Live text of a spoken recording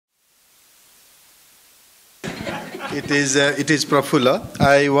It is Prafula.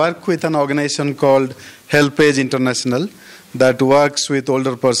 I work with an organization called HelpAge International that works with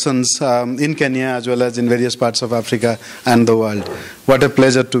older persons in Kenya as well as in various parts of Africa and the world. What a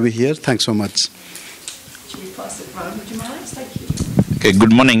pleasure to be here. Thanks so much. Should we pass it round? Would you mind? Thank you. Okay,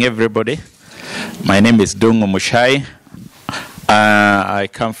 good morning, everybody. My name is Dungo Mushai. I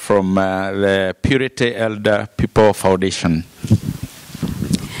come from the Purity Elder People Foundation.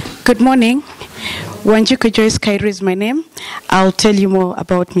 Good morning. Wanjiku Joyce Kairu is my name. I'll tell you more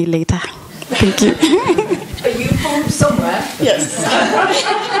about me later. Thank you. Are you from somewhere? Yes.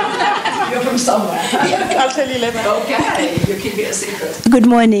 You're from somewhere? I'll tell you later. Okay, you're keeping it a secret. Good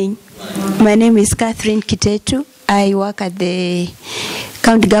morning. My name is Catherine Kitetu. I work at the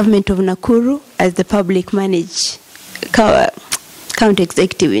County Government of Nakuru as the Public County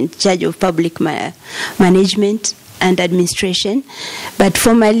Executive in charge of public management and administration, but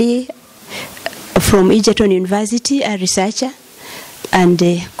formerly from Egerton University, a researcher, and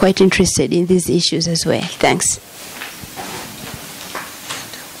quite interested in these issues as well. Thanks.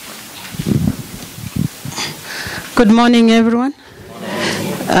 Good morning, everyone.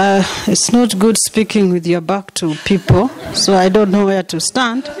 It's not good speaking with your back to people, so I don't know where to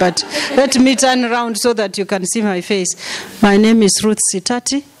stand, but let me turn around so that you can see my face. My name is Ruth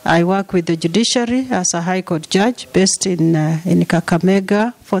Sitati. I work with the judiciary as a High Court judge based in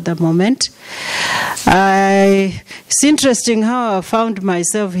Kakamega for the moment. It's interesting how I found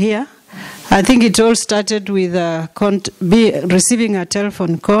myself here. I think it all started with receiving a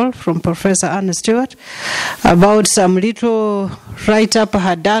telephone call from Professor Anna Stewart about some little write-up I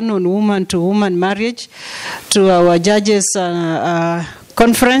had done on woman-to-woman marriage to our judges'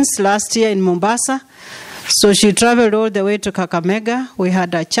 conference last year in Mombasa. So she traveled all the way to Kakamega. We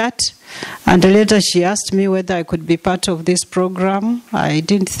had a chat, and later she asked me whether I could be part of this program. I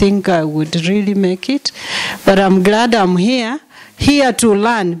didn't think I would really make it, but I'm glad I'm here to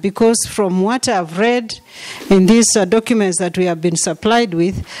learn, because from what I've read in these documents that we have been supplied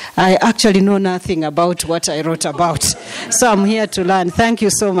with, I actually know nothing about what I wrote about. So I'm here to learn. Thank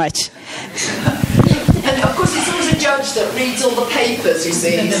you so much. And of course, it's always a judge that reads all the papers, you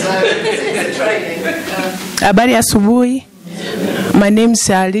see, so it's a training. Habari asubuhi. My name is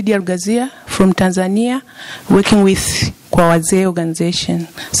Lydia Rugazia from Tanzania, working with Kwa Wazee organization.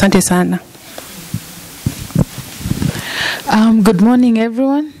 Asante sana. Good morning,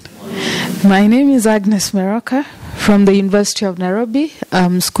 everyone. My name is Agnes Meroka from the University of Nairobi,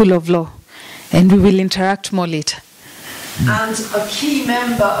 School of Law, and we will interact more later. And a key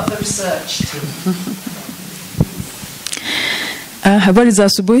member of the research team. Habari za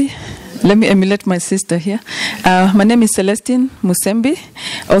asubuhi. Let me emulate my sister here. My name is Celestine Musembi,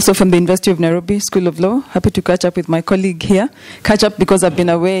 also from the University of Nairobi School of Law. Happy to catch up with my colleague here. Catch up because I've been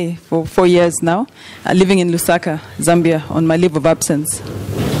away for 4 years now, living in Lusaka, Zambia, on my leave of absence.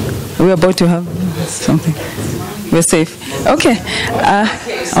 We're about to have something. We're safe. Okay.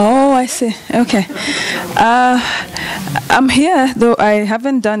 I see. Okay. I'm here, though I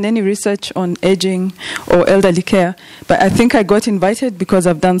haven't done any research on aging or elderly care, but I think I got invited because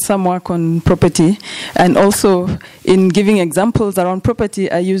I've done some work on property, and also in giving examples around property,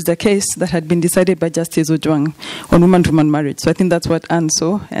 I used a case that had been decided by Justice Ojwang on woman-to-woman marriage. So I think that's what Anne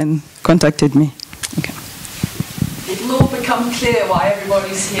saw and contacted me. Okay. It'll all become clear why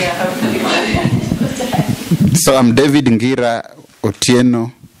everybody's here, hopefully. So I'm David Ngira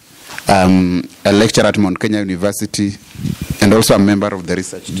Otieno, a lecturer at Mount Kenya University, and also a member of the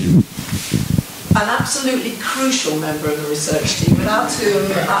research team. An absolutely crucial member of the research team, without whom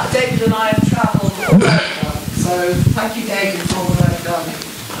David and I have travelled America. So thank you, David, for all the work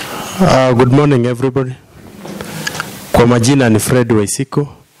done. Good morning, everybody. Kwa majina ni Fred Waisiko,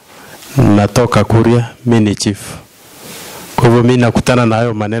 natoka Kuria, mimi ni chief. Kwa hivyo mimi nakutana na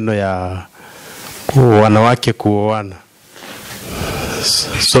hayo maneno ya wanawake kuoana.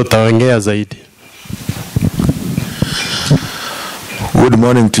 So taongea zaidi. Good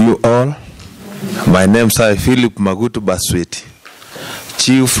morning to you all. My name is Philip Magutu Basweti,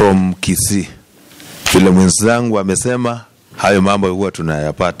 chief from Kisii. Vile mwenzangu amesema, hayo mambo huwa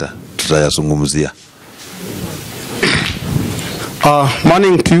tunayapata, tutayazungumzia.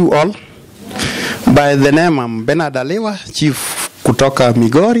 Morning to you all. By the name, I'm Bernard Alewa, chief kutoka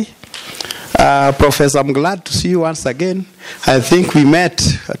Migori. Professor, I'm glad to see you once again. I think we met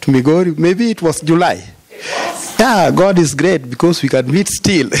at Migori, maybe it was July. It was. Yeah, God is great because we can meet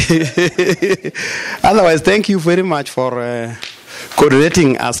still. Otherwise, thank you very much for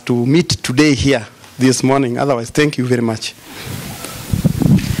coordinating us to meet today here this morning. Otherwise, thank you very much.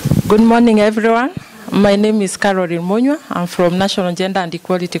 Good morning, everyone. My name is Caroline Monywa. I'm from National Gender and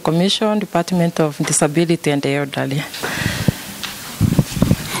Equality Commission, Department of Disability and the Elderly.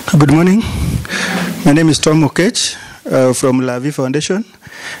 Good morning. My name is Tom Okech from La Vie Foundation.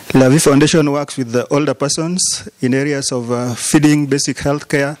 La Vie Foundation works with the older persons in areas of feeding, basic health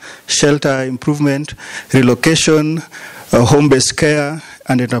care, shelter improvement, relocation, home-based care,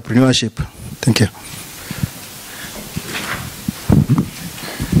 and entrepreneurship. Thank you.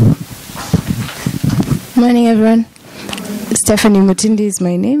 Morning, everyone. Stephanie Mutindi is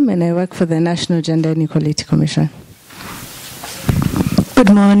my name, and I work for the National Gender and Equality Commission. Good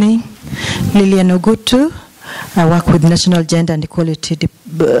morning. Lilian Ogutu. I work with National Gender and Equality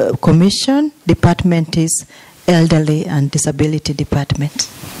Commission. Department is Elderly and Disability Department.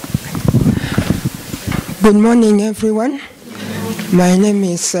 Good morning, everyone. My name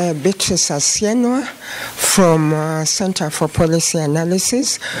is Beatrice Asienwa from Center for Policy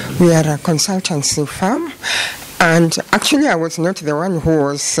Analysis. We are a consultancy firm. And actually, I was not the one who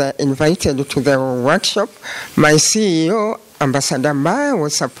was invited to the workshop. My CEO, Ambassador Mbaya,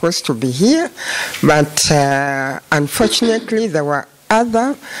 was supposed to be here, but unfortunately, there were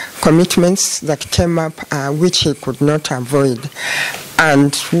other commitments that came up which he could not avoid.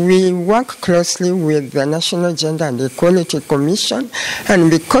 And we work closely with the National Gender and Equality Commission, and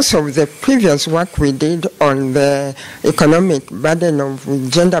because of the previous work we did on the economic burden of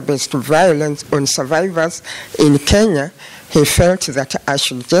gender-based violence on survivors in Kenya, he felt that I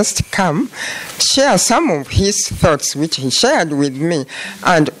should just come, share some of his thoughts, which he shared with me,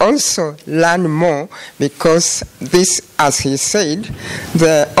 and also learn more, because this, as he said,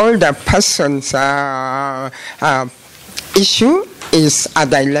 the older person's issue is a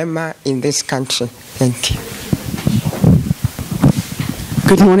dilemma in this country. Thank you.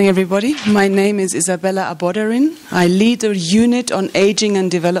 Good morning, everybody. My name is Isabella Abodarin. I lead a unit on aging and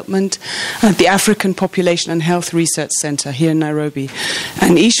development at the African Population and Health Research Center here in Nairobi.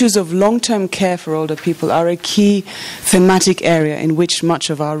 And issues of long-term care for older people are a key thematic area in which much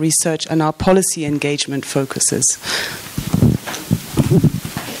of our research and our policy engagement focuses.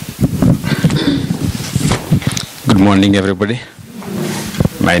 Good morning, everybody.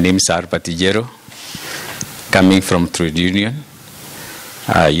 My name is Arpa Tijero, coming from Trade Union,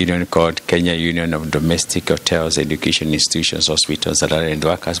 a union called Kenya Union of Domestic Hotels, Education Institutions, Hospitals, and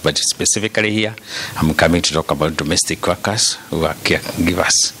Workers. But specifically here, I'm coming to talk about domestic workers who are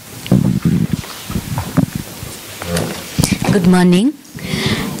caregivers. Good morning.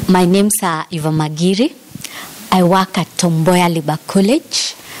 My name's Eva Magiri. I work at Tom Mboya Liber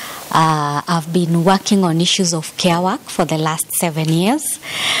College. I've been working on issues of care work for the last 7 years.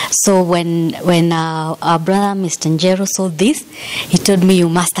 So when our brother, Mr. Njero, saw this, he told me, you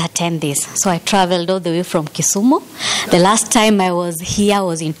must attend this. So I traveled all the way from Kisumu. The last time I was here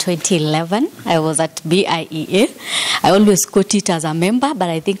was in 2011. I was at BIEA. I always quote it as a member, but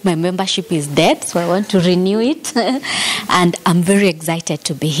I think my membership is dead, so I want to renew it. And I'm very excited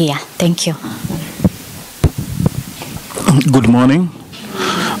to be here. Thank you. Good morning.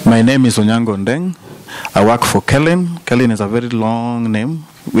 My name is Onyango Ndeng. I work for KELIN. KELIN is a very long name,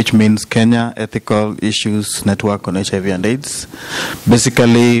 which means Kenya Ethical Issues Network on HIV and AIDS.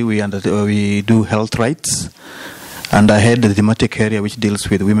 Basically, we do health rights, and I head the thematic area which deals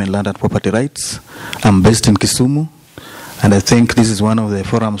with women, land, and property rights. I'm based in Kisumu, and I think this is one of the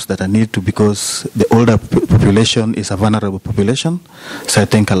forums that I need to, because the older population is a vulnerable population, so I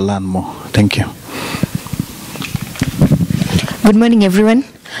think I'll learn more. Thank you. Good morning, everyone.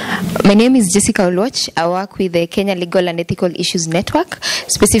 My name is Jessica Oloch. I work with the Kenya Legal and Ethical Issues Network.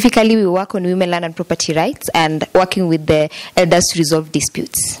 Specifically, we work on women, land, and property rights and working with the elders to resolve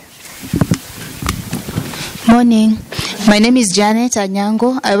disputes. Morning. My name is Janet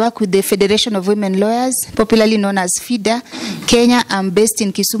Anyango. I work with the Federation of Women Lawyers, popularly known as FIDA, Kenya. I'm based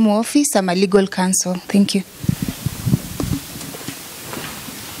in Kisumu office. I'm a legal counsel. Thank you.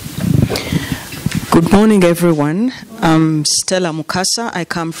 Good morning, everyone. I'm Stella Mukasa. I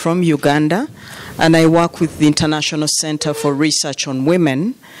come from Uganda, and I work with the International Center for Research on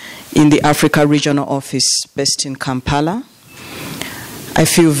Women in the Africa Regional Office based in Kampala. I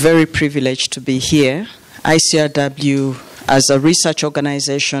feel very privileged to be here. ICRW, as a research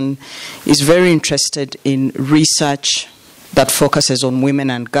organization, is very interested in research that focuses on women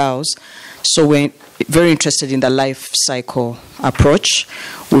and girls. So we're very interested in the life cycle approach.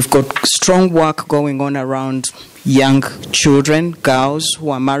 We've got strong work going on around young children, girls who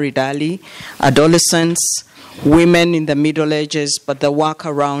are married early, adolescents, women in the Middle Ages, but the work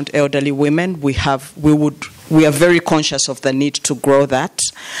around elderly women, we are very conscious of the need to grow that.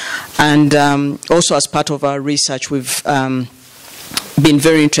 And also as part of our research, we've been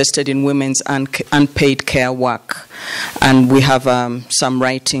very interested in women's unpaid care work, and we have some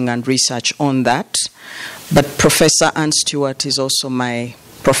writing and research on that. But Professor Ann Stewart is also my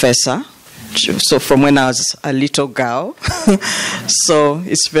professor, so from when I was a little girl. So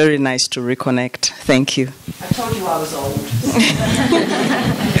it's very nice to reconnect. Thank you. I told you I was old.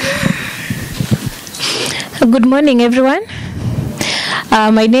 Good morning, everyone.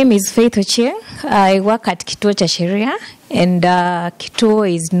 My name is Faith Ochieng. I work at Kituo cha Sheria, and Kituo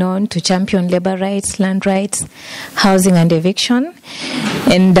is known to champion labor rights, land rights, housing and eviction.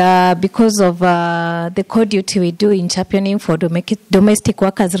 And because of the core duty we do in championing for domestic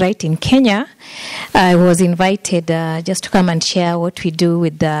workers' rights in Kenya, I was invited just to come and share what we do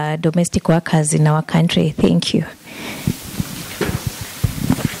with the domestic workers in our country. Thank you.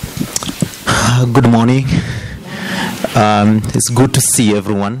 Good morning. It's good to see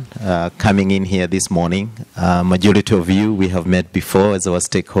everyone coming in here this morning. Majority of you we have met before as our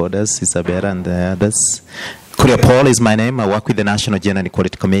stakeholders, Isabella and the others. Kuria Paul is my name. I work with the National Gender and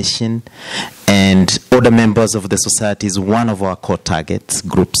Equality Commission, and other members of the society is one of our core targets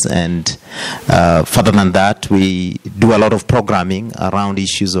groups. And further than that, we do a lot of programming around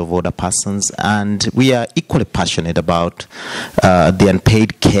issues of older persons, and we are equally passionate about the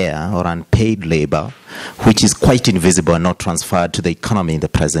unpaid care or unpaid labor, which is quite invisible and not transferred to the economy in the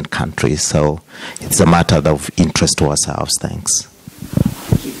present country. So it's a matter of interest to ourselves. Thanks.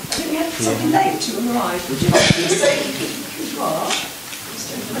 Something late to arrive. Would you like to say who you are?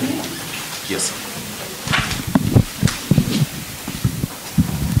 Yes.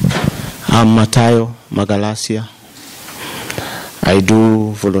 I'm Matayo Magalasia. I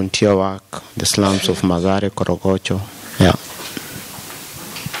do volunteer work in the slums of Mathare, Korogocho. Yeah.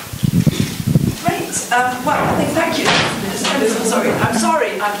 Great. Well, I think thank you. I'm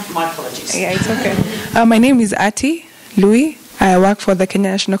sorry. My apologies. Yeah, it's okay. My name is Ati Louis. I work for the Kenya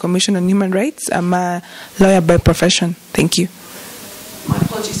National Commission on Human Rights. I'm a lawyer by profession. Thank you. My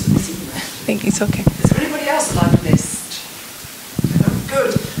apologies for missing you. Thank you. It's okay. Is there anybody else that I've missed?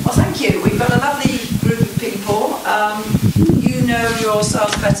 Good. Well, thank you. We've got a lovely group of people. You know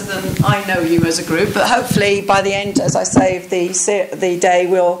yourselves better than I know you as a group, but hopefully by the end, as I say, of the day,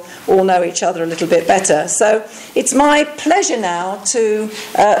 we'll all know each other a little bit better. So it's my pleasure now to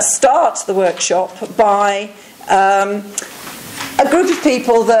start the workshop by a group of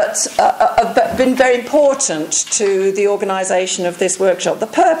people that have been very important to the organisation of this workshop, the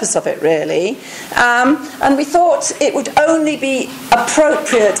purpose of it really, and we thought it would only be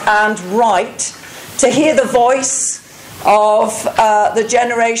appropriate and right to hear the voice of the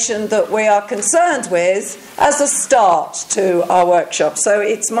generation that we are concerned with as a start to our workshop. So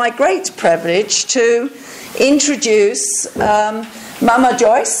it's my great privilege to introduce Mama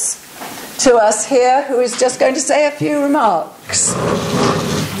Joyce to us here, who is just going to say a few remarks.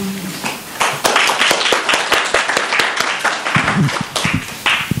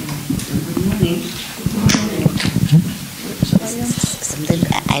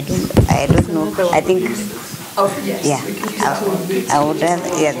 I don't know. I think. Oh yes. Yeah. I would rather.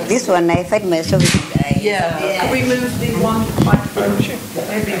 Yeah. This one I find myself. Yeah. Can we move the one microphone? Sure.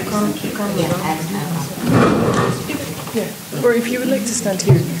 Maybe you can't. Yeah. Or if you would like to stand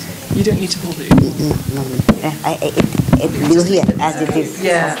here, you don't need to hold it. No. It will here as it is.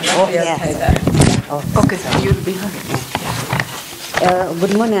 Yeah. Oh, yeah. okay There. Oh. Okay. You'll be here.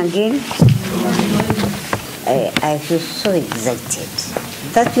 Good morning again. I feel so excited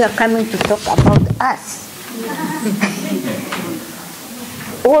that you are coming to talk about us.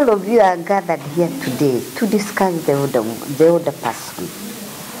 All of you are gathered here today to discuss the older person.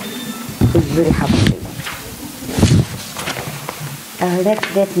 It's very happy.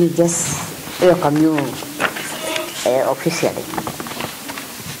 Let me just welcome you officially.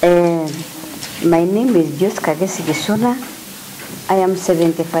 My name is Joyce Kagesi Gisuna. I am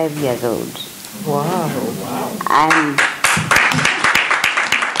 75 years old. Wow.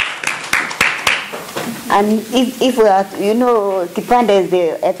 And if we are,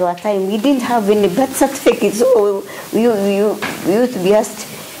 Kipande at our time, we didn't have any birth certificate, so we used to be asked,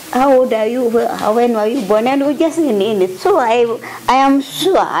 how old are you? When were you born? And we just in it. So I am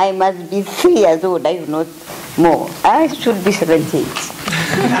sure I must be 3 years old, if not more. I should be 78.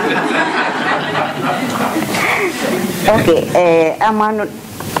 Okay,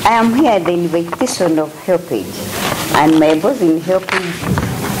 I am here at the invitation of Helpage, and my boss in Helpage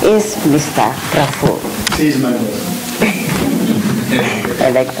is Mr. Rafo. He is my boss.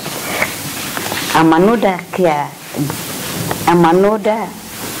 I like that. I'm another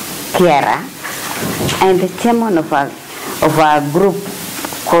carer and the chairman of our group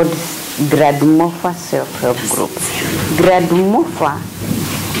called GradMofa self-help group.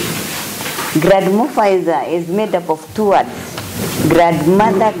 GradMofa is made up of two words.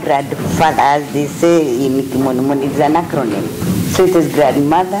 Grandmother, grandfather, as they say in Kimonimoni, it's an acronym. So it is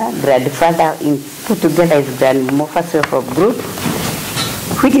grandmother, grandfather, put together is GradMofa self-help group,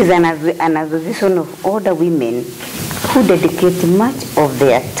 which is an association of older women who dedicate much of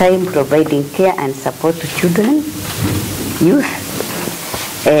their time providing care and support to children, youth,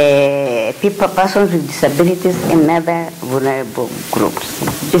 persons with disabilities, and other vulnerable groups.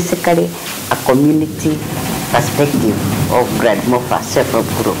 Basically, a community perspective of GradMofa self-help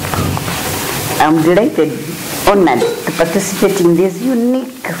group. I'm delighted, honored to participate in this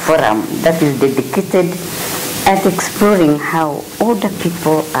unique forum that is dedicated at exploring how older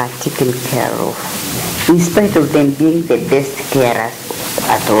people are taken care of, in spite of them being the best carers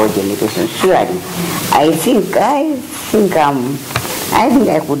at all generations. Surely, I think I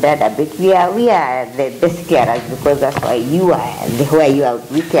could add a bit. We are the best carers because that's why you are where you are.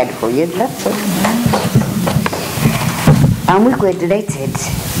 We cared for you. That's all. And we were delighted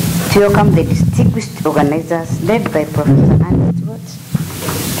to welcome the distinguished organizers led by Professor Anna Stewart.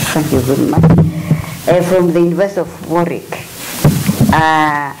 Thank you very much. From the University of Warwick,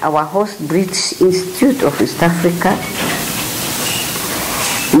 our host, British Institute of East Africa,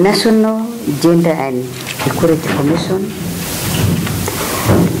 National Gender and Equality Commission,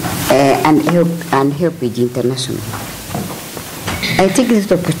 and Helpage International. I take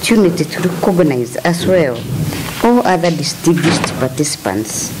this opportunity to recognize as well all other distinguished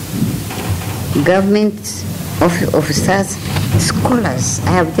participants, government officers, scholars.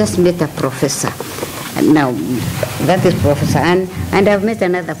 I have just met a professor. Now, that is Professor Anne, and I've met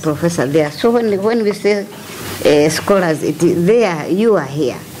another professor there. So when we say scholars, you are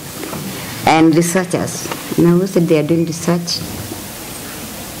here. And researchers. Now, we said they are doing research.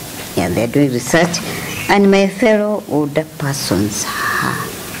 Yeah, they are doing research. And my fellow older persons.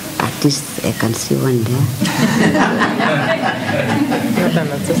 At least I can see one there.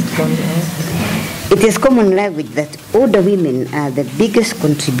 It is common language that older women are the biggest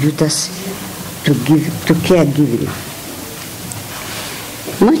contributors to caregiving.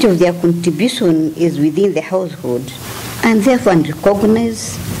 Much of their contribution is within the household and therefore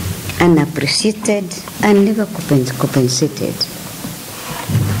unrecognized, unappreciated, and never compensated.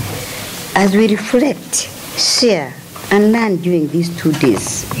 As we reflect, share, and learn during these 2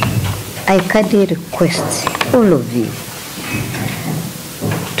 days, I kindly request all of you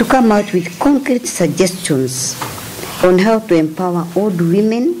to come out with concrete suggestions on how to empower old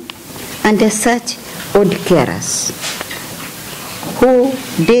women and as such old carers who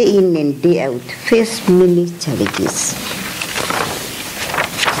day in and day out face many challenges.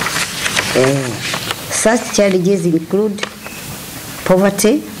 Such challenges include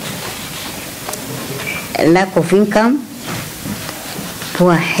poverty, lack of income,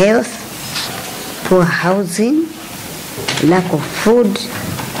 poor health, poor housing, lack of food,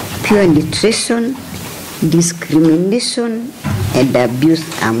 poor nutrition, discrimination, and abuse,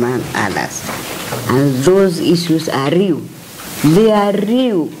 among others. And those issues are real. They are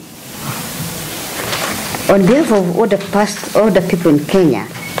real. On behalf of all the people in Kenya,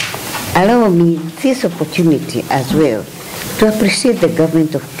 allow me this opportunity as well to appreciate the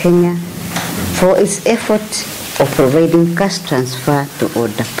government of Kenya for its effort of providing cash transfer to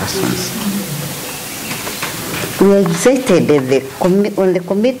older persons. We are excited on the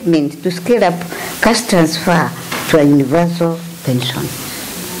commitment to scale up cash transfer to a universal pension.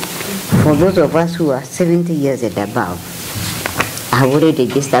 For those of us who are 70 years and above, I'm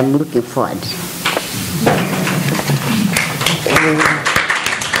looking forward.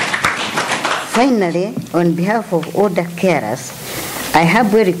 Finally, on behalf of older carers, I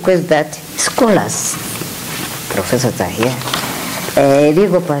humbly request that scholars, professors are here,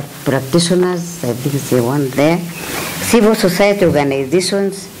 legal practitioners, I think it's the one there, civil society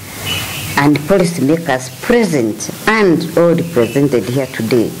organizations, and policymakers present and all represented here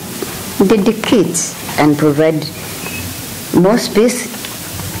today dedicate and provide more space,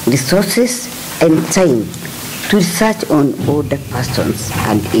 resources, and time to research on older persons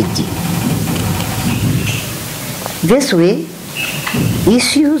and aging. This way,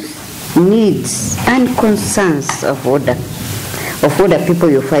 issues, needs, and concerns of older people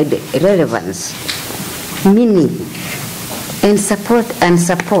you find relevance, meaning, and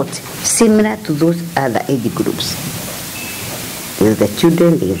support similar to those other age groups. There's the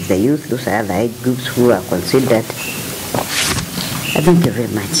children, there's the youth, those are other age groups who are considered. Thank you very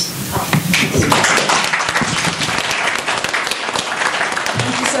much.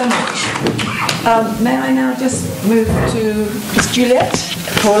 Thank you so much. May I now just move to Ms. Juliet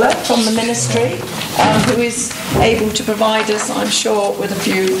Paula from the Ministry, who is able to provide us, I'm sure, with a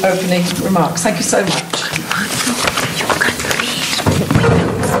few opening remarks. Thank you so much.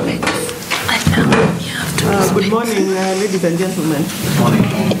 Good morning, ladies and gentlemen.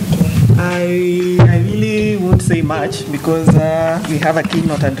 I really won't say much because we have a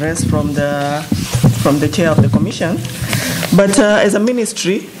keynote address from the chair of the commission. But as a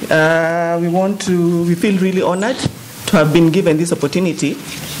ministry, we feel really honored to have been given this opportunity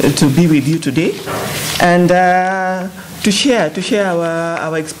to be with you today and to share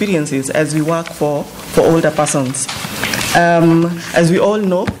our experiences as we work for older persons. As we all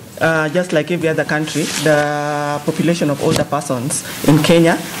know, just like every other country, the population of older persons in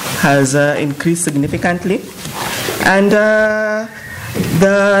Kenya has increased significantly, and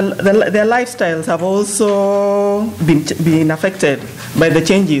their lifestyles have also been affected by the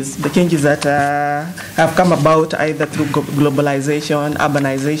changes that have come about either through globalization,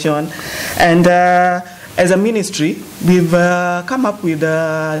 urbanization, and as a ministry, we've come up with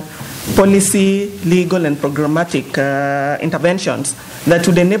policy, legal, and programmatic interventions that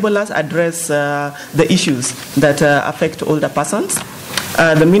would enable us address the issues that affect older persons.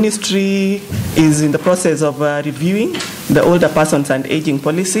 The ministry is in the process of reviewing the older persons and aging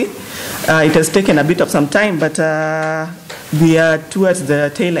policy. It has taken a bit of some time, but we are towards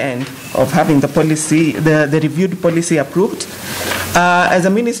the tail end of having the policy, the reviewed policy approved. As a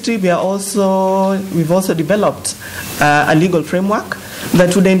ministry, we've also developed a legal framework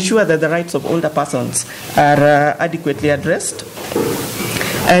that would ensure that the rights of older persons are adequately addressed.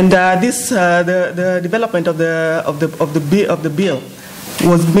 And the development of the bill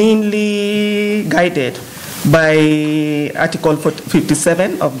was mainly guided by Article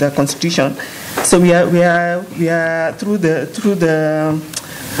 57 of the Constitution. So we are through the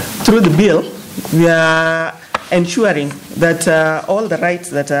bill, we are ensuring that all the rights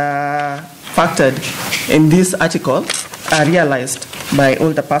that are factored in this article are realized by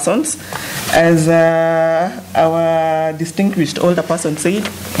older persons. As our distinguished older person said,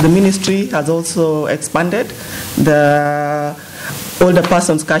 the ministry has also expanded the older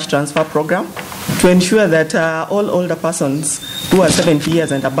persons cash transfer program to ensure that all older persons who are 70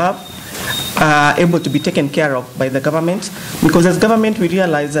 years and above are able to be taken care of by the government. Because as government, we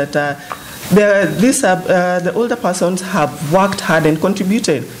realize that the older persons have worked hard and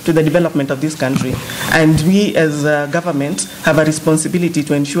contributed to the development of this country. And we as government have a responsibility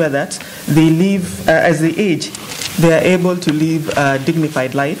to ensure that they live, as they age, they are able to live a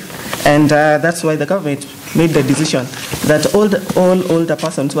dignified life. And that's why the government made the decision that all older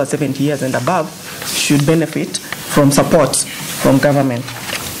persons who are 70 years and above should benefit from support from government.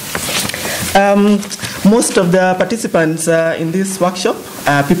 Most of the participants in this workshop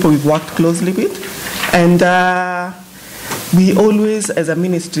are people we've worked closely with, and we always, as a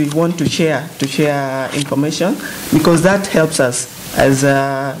ministry, want to share information because that helps us as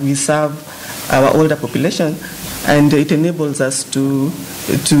we serve our older population, and it enables us to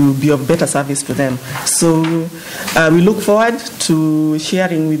be of better service to them. So we look forward to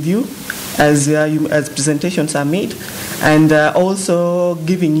sharing with you as presentations are made, and also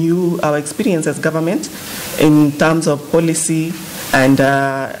giving you our experience as government in terms of policy and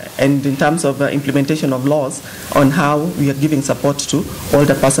in terms of implementation of laws on how we are giving support to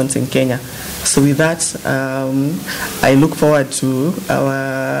older persons in Kenya. So with that, I look forward to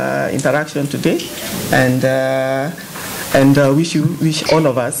our interaction today, and wish all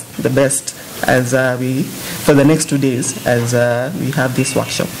of us the best as for the next 2 days as we have this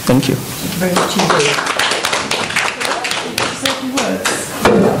workshop. Thank you. Very much indeed.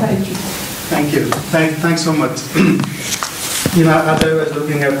 Thank you. Thanks so much. As I was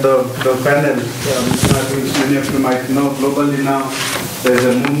looking at the panel, I think many of you might know, globally now, there's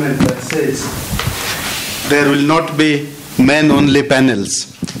a movement that says there will not be men-only panels.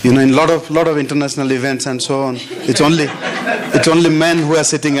 In a lot of international events and so on, it's only men who are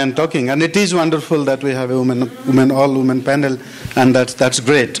sitting and talking. And it is wonderful that we have a all-women panel, and that's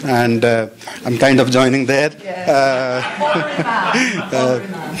great. And I'm kind of joining there.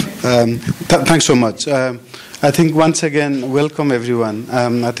 Thanks so much. I think once again, welcome everyone.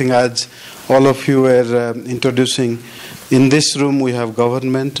 I think as all of you were introducing, in this room we have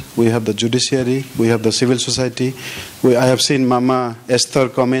government, we have the judiciary, we have the civil society. I have seen Mama Esther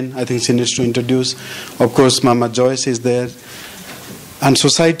come in. I think she needs to introduce. Of course, Mama Joyce is there. And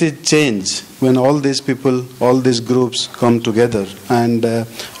society change when all these people, all these groups come together. And I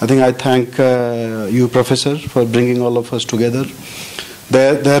think I thank you, Professor, for bringing all of us together.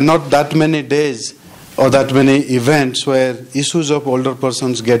 There are not that many days or that many events where issues of older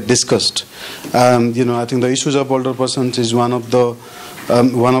persons get discussed. I think the issues of older persons is one of the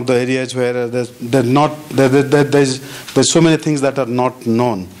areas where there's so many things that are not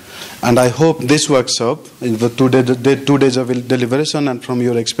known. And I hope this workshop, in the 2 days of deliberation, and from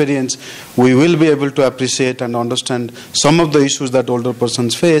your experience, we will be able to appreciate and understand some of the issues that older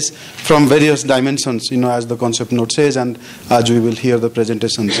persons face from various dimensions, as the concept note says, and as we will hear the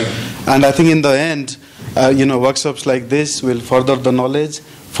presentations. And I think in the end, workshops like this will further the knowledge,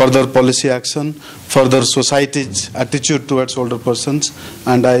 further policy action, further society's attitude towards older persons,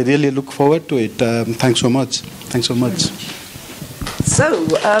 and I really look forward to it. Thanks so much. Thanks so much. So,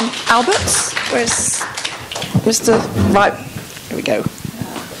 Albert, where's Mr. Right? Here we go.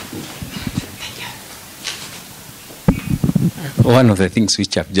 One of the things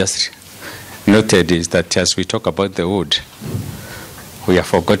which I've just noted is that as we talk about the old, we have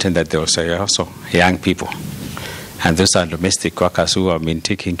forgotten that there are also young people. And those are domestic workers who have been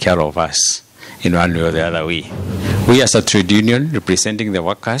taking care of us in one way or the other way. We as a trade union representing the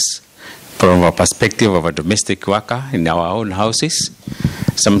workers from a perspective of a domestic worker in our own houses,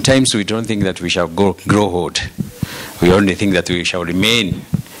 sometimes we don't think that we shall grow old. We only think that we shall remain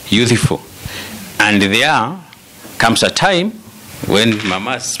youthful. And there comes a time when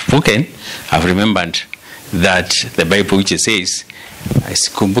Mama has spoken, I've remembered that the Bible which says,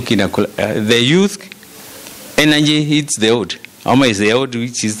 the youth energy eats the old. How much is the old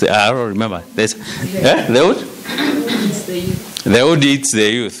which is the, I don't remember. The old? The old eats the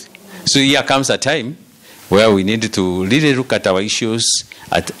youth. So here comes a time where we need to really look at our issues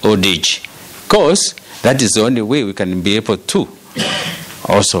at old age. Because that is the only way we can be able to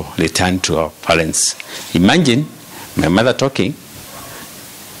also return to our parents. Imagine my mother talking,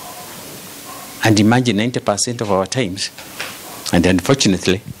 and imagine 90% of our times. And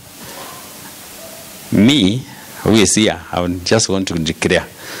unfortunately, me, who is here, I just want to declare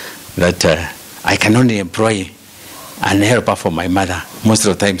that I can only employ an helper for my mother. Most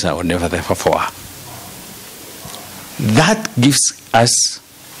of the times I will never there for her. That gives us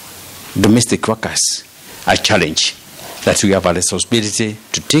domestic workers a challenge, that we have a responsibility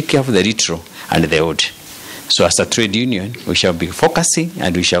to take care of the little and the old. So as a trade union, we shall be focusing,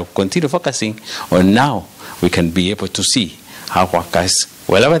 and we shall continue focusing on now we can be able to see how workers,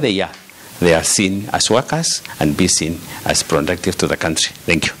 wherever they are seen as workers and be seen as productive to the country.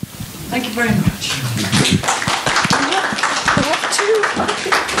 Thank you. Thank you very much.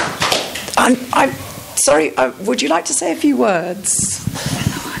 I'm sorry, would you like to say a few words?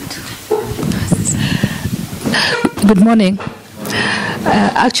 Good morning.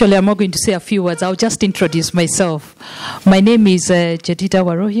 Actually, I'm not going to say a few words. I'll just introduce myself. My name is Jedida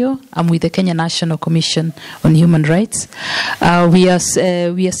Warohio. I'm with the Kenya National Commission on Human Rights. We are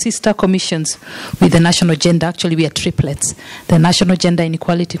sister commissions with the National Gender. Actually, we are triplets. The National Gender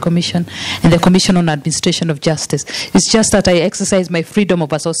Inequality Commission and the Commission on Administration of Justice. It's just that I exercise my freedom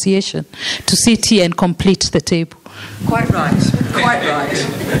of association to sit here and complete the table. Quite right. Quite right.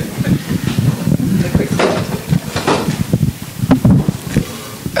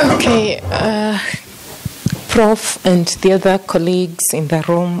 Okay, Prof and the other colleagues in the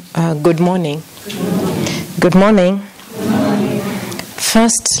room, good morning. Good morning.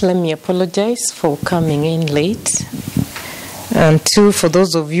 First, let me apologize for coming in late. And two, for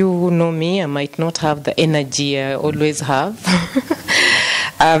those of you who know me, I might not have the energy I always have.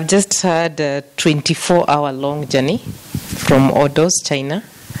 I've just had a 24-hour-long journey from Ordos, China.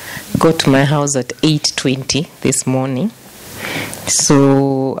 Got to my house at 8:20 this morning.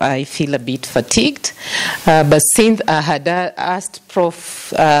 So I feel a bit fatigued. But since I had asked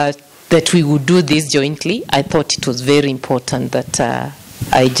Prof that we would do this jointly, I thought it was very important that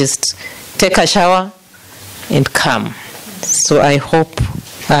I just take a shower and come. So I hope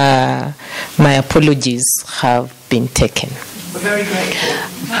my apologies have been taken. We're very grateful.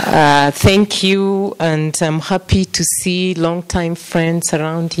 Thank you, and I'm happy to see long-time friends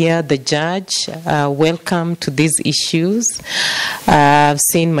around here. The judge, welcome to these issues. I've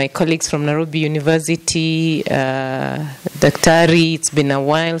seen my colleagues from Nairobi University, Daktari. It's been a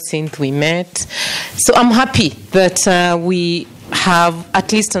while since we met. So I'm happy that we have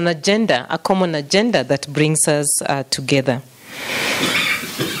at least an agenda, a common agenda that brings us together.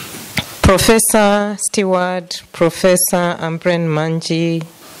 Professor Stewart, Professor Ambrose Manji,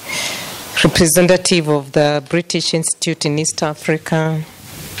 representative of the British Institute in East Africa,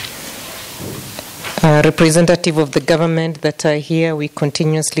 representative of the government that are here. We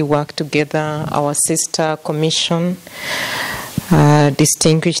continuously work together, our sister commission,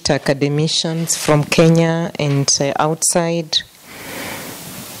 distinguished academicians from Kenya and outside,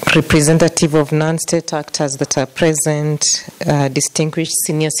 representative of non-state actors that are present, distinguished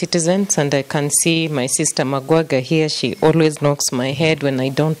senior citizens, and I can see my sister Magwaga here. She always knocks my head when I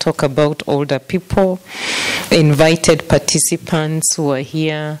don't talk about older people. Invited participants who are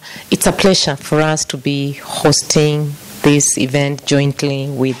here. It's a pleasure for us to be hosting this event jointly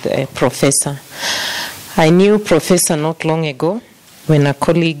with a professor. I knew Professor not long ago when a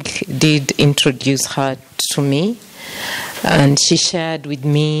colleague did introduce her to me, and she shared with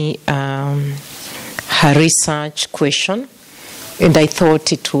me her research question, and I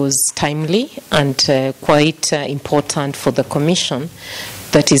thought it was timely and quite important for the Commission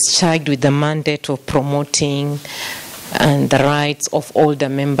that is charged with the mandate of promoting the rights of older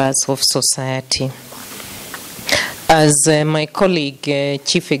members of society. As my colleague,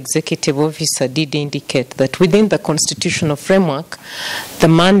 Chief Executive Officer, did indicate that within the constitutional framework, the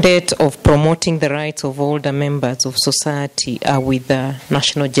mandate of promoting the rights of older members of society are with the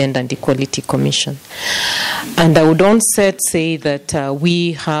National Gender and Equality Commission. And I would onset say that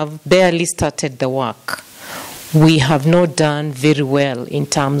we have barely started the work. We have not done very well in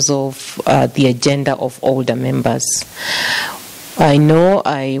terms of the agenda of older members. I know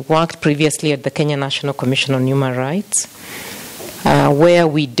I worked previously at the Kenya National Commission on Human Rights, where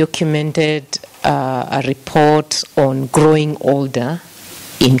we documented a report on growing older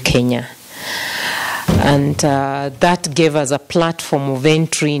in Kenya. And that gave us a platform of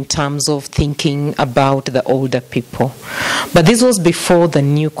entry in terms of thinking about the older people. But this was before the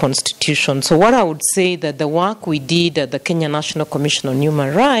new constitution. So what I would say that the work we did at the Kenya National Commission on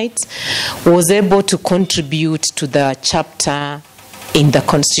Human Rights was able to contribute to the chapter in the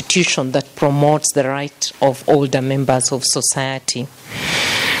constitution that promotes the right of older members of society.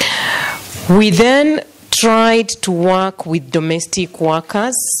 We then tried to work with domestic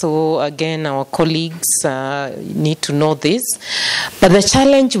workers. So again, our colleagues need to know this. But the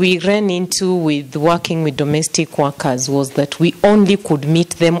challenge we ran into with working with domestic workers was that we only could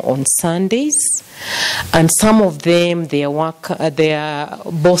meet them on Sundays. And some of them, their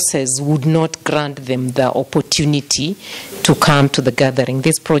bosses would not grant them the opportunity to come to the gathering.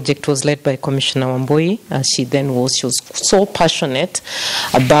 This project was led by Commissioner Wambui, as she was so passionate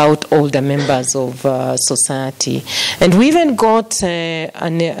about older members of society. And we even got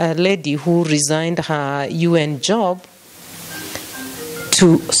a lady who resigned her UN job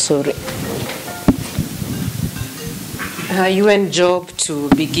her UN job to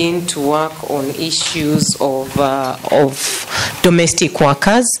begin to work on issues of domestic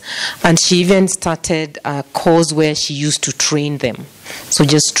workers, and she even started a course where she used to train them. So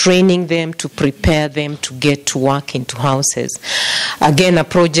just training them to prepare them to get to work into houses. Again, a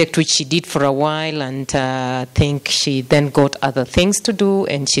project which she did for a while, and I think she then got other things to do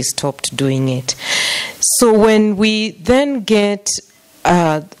and she stopped doing it. So when we then get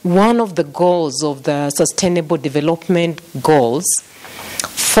one of the goals of the Sustainable Development Goals,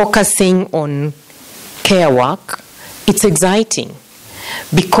 focusing on care work, it's exciting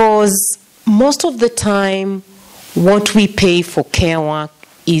because most of the time what we pay for care work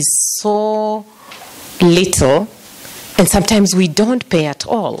is so little, and sometimes we don't pay at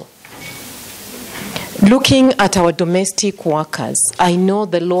all. Looking at our domestic workers, I know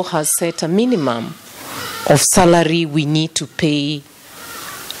the law has set a minimum of salary we need to pay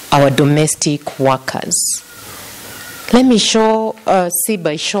our domestic workers. Let me see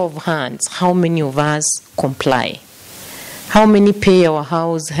by show of hands how many of us comply. How many pay our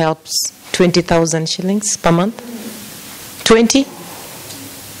house helps 20,000 shillings per month? 20?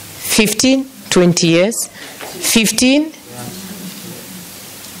 15? 20 years? 15?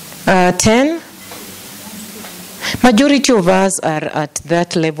 10? Majority of us are at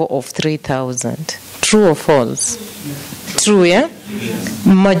that level of 3,000. True or false? True, yeah?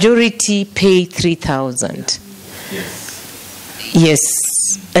 Majority pay 3,000. Yes,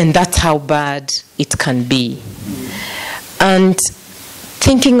 and that's how bad it can be. And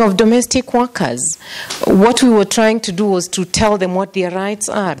thinking of domestic workers, what we were trying to do was to tell them what their rights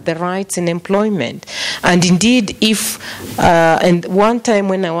are, the rights in employment. And indeed, and one time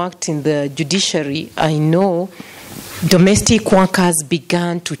when I worked in the judiciary, I know domestic workers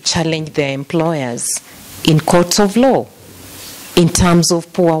began to challenge their employers in courts of law in terms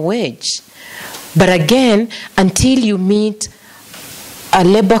of poor wage. But again, until you meet a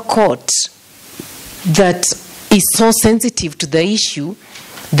labor court that is so sensitive to the issue,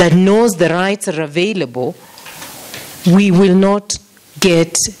 that knows the rights are available, we will not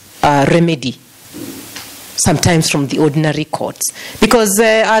get a remedy, sometimes from the ordinary courts. Because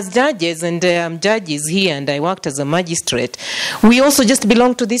as judges, and I'm judges here and I worked as a magistrate, we also just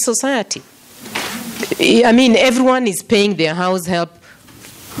belong to this society. I mean, everyone is paying their house help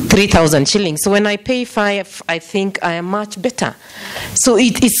 3,000 shillings. So when I pay 5, I think I am much better. So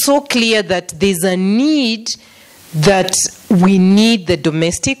it is so clear that there's a need, that we need the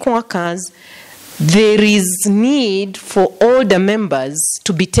domestic workers. There is need for older members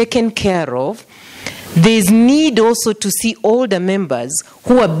to be taken care of. There's need also to see older members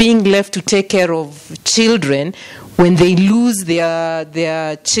who are being left to take care of children when they lose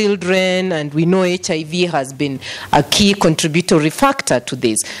their children, and we know HIV has been a key contributory factor to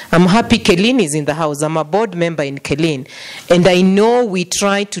this. I'm happy Kelin is in the house. I'm a board member in Kelin, and I know we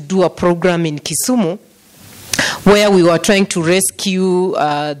tried to do a program in Kisumu where we were trying to rescue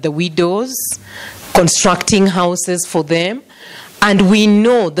the widows, constructing houses for them, and we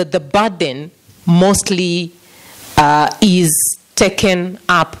know that the burden mostly is taken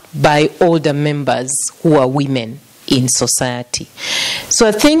up by older members who are women in society. So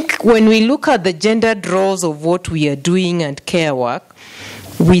I think when we look at the gendered roles of what we are doing and care work,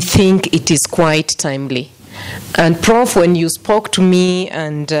 we think it is quite timely. And Prof, when you spoke to me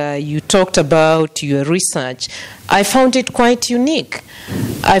and you talked about your research, I found it quite unique.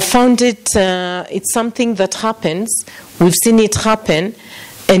 I found it's something that happens. We've seen it happen,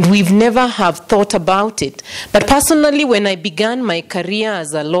 and we've never have thought about it. But personally, when I began my career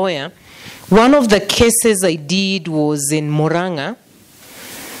as a lawyer, one of the cases I did was in Murang'a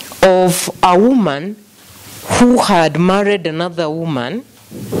of a woman who had married another woman,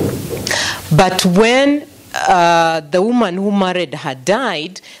 but when the woman who married her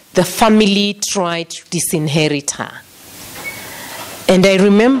died, the family tried to disinherit her. And I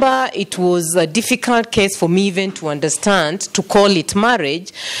remember it was a difficult case for me even to understand, to call it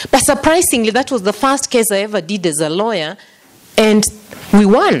marriage. But surprisingly, that was the first case I ever did as a lawyer, and we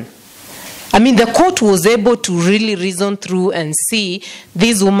won. I mean, the court was able to really reason through and see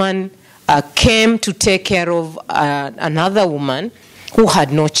this woman came to take care of another woman who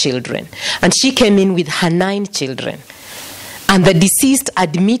had no children. And she came in with her 9 children. And the deceased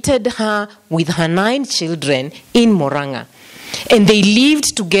admitted her with her 9 children in Murang'a. And they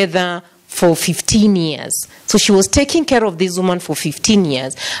lived together for 15 years. So she was taking care of this woman for 15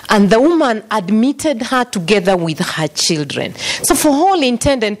 years. And the woman admitted her together with her children. So for all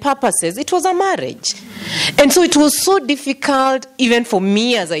intent and purposes, it was a marriage. And so it was so difficult, even for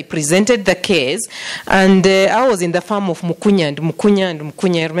me as I presented the case. And I was in the farm of Mukunya and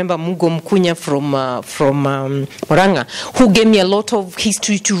Mukunya. I remember Mugo Mukunya from Murang'a, who gave me a lot of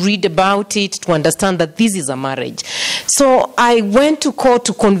history to read about it, to understand that this is a marriage. So I went to court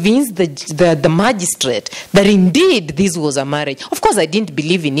to convince the magistrate that indeed this was a marriage. Of course, I didn't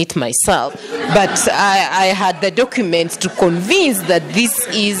believe in it myself, but I had the documents to convince that this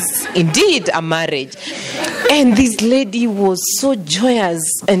is indeed a marriage. And this lady was so joyous,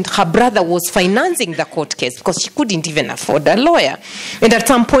 and her brother was financing the court case because she couldn't even afford a lawyer. And at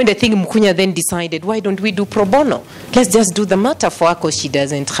some point, I think Mukunya then decided, why don't we do pro bono? Let's just do the matter for her because she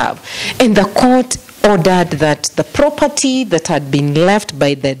doesn't have. And the court ordered that the property that had been left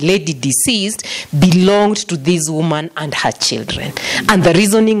by the lady deceased belonged to this woman and her children. And the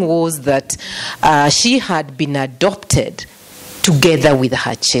reasoning was that she had been adopted together with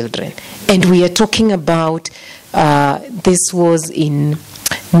her children. And we are talking about, this was in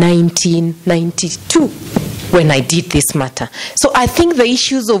 1992 when I did this matter. So I think the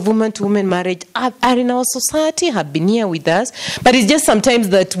issues of woman-to-woman marriage are in our society, have been here with us, but it's just sometimes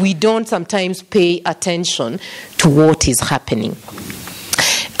that we don't sometimes pay attention to what is happening.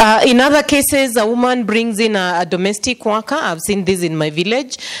 In other cases, a woman brings in a domestic worker. I've seen this in my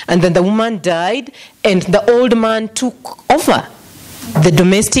village. And then the woman died, and the old man took over the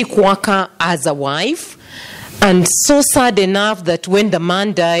domestic worker as a wife. And so sad enough that when the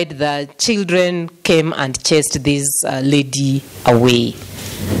man died, the children came and chased this lady away.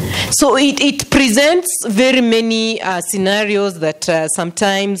 So it presents very many scenarios that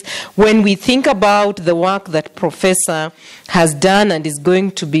sometimes when we think about the work that Professor has done and is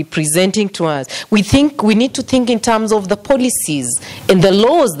going to be presenting to us, we need to think in terms of the policies and the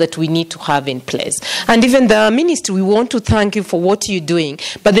laws that we need to have in place. And even the ministry, we want to thank you for what you're doing,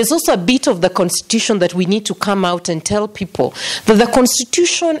 but there's also a bit of the Constitution that we need to come out and tell people that the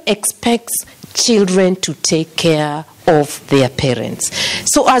Constitution expects children to take care of their parents.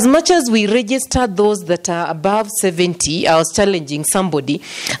 So as much as we register those that are above 70, I was challenging somebody,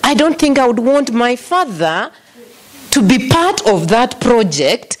 I don't think I would want my father to be part of that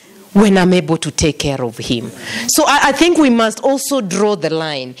project when I'm able to take care of him. So I think we must also draw the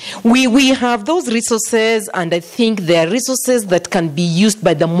line. We have those resources, and I think they are resources that can be used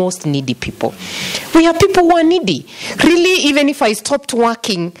by the most needy people. We have people who are needy. Really, even if I stopped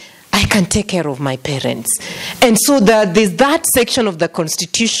working, I can take care of my parents. And so there's that section of the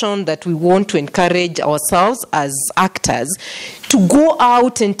Constitution that we want to encourage ourselves as actors to go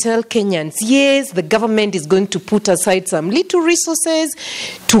out and tell Kenyans, yes, the government is going to put aside some little resources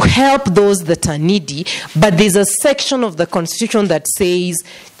to help those that are needy, but there's a section of the Constitution that says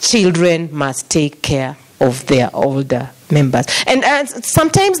children must take care of their older members. And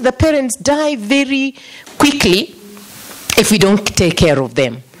sometimes the parents die very quickly if we don't take care of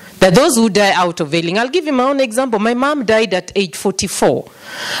them. There are those who die out of ailing. I'll give you my own example. My mom died at age 44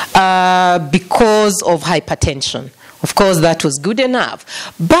 because of hypertension. Of course, that was good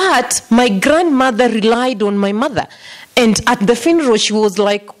enough. But my grandmother relied on my mother. And at the funeral, she was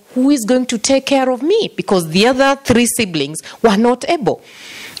like, who is going to take care of me? Because the other 3 siblings were not able.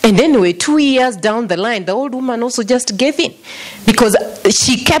 And anyway, 2 years down the line, the old woman also just gave in because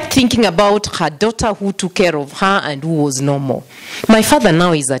she kept thinking about her daughter who took care of her and who was no more. My father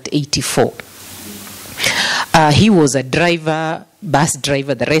now is at 84. He was a driver, bus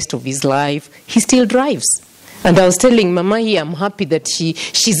driver the rest of his life. He still drives. And I was telling Mama here, I'm happy that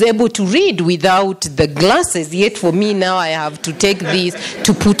she's able to read without the glasses. Yet for me now, I have to take these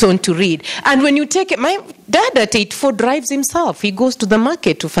to put on to read. And when you take it, my dad at 84 drives himself. He goes to the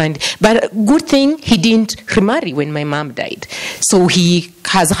market to find. But good thing, he didn't remarry when my mom died. So he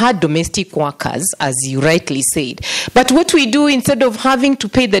has had domestic workers, as you rightly said. But what we do, instead of having to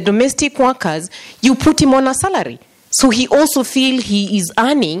pay the domestic workers, you put him on a salary. So he also feels he is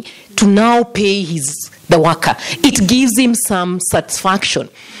earning to now pay the worker. It gives him some satisfaction.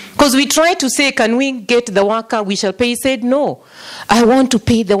 Because we try to say, can we get the worker, we shall pay. He said, no, I want to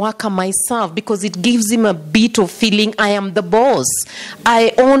pay the worker myself because it gives him a bit of feeling I am the boss.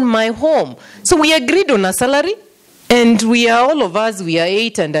 I own my home. So we agreed on a salary. And we are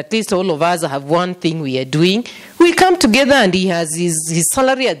 8, and at least all of us have one thing we are doing. We come together and he has his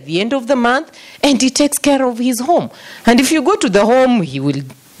salary at the end of the month and he takes care of his home. And if you go to the home, he will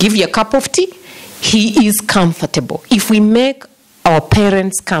give you a cup of tea. He is comfortable. If we make our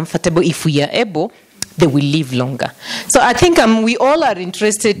parents comfortable, if we are able, they will live longer. So I think we all are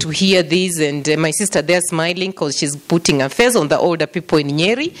interested to hear this, and my sister there smiling because she's putting a face on the older people in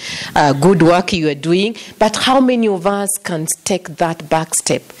Nyeri. Good work you are doing, but how many of us can take that back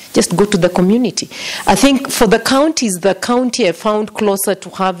step? Just go to the community. I think for the county I found closer to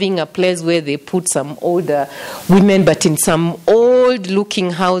having a place where they put some older women, but in some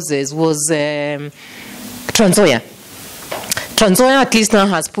old-looking houses was Trans Nzoia. Trans Nzoia at least now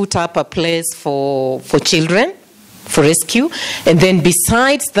has put up a place for children, for rescue. And then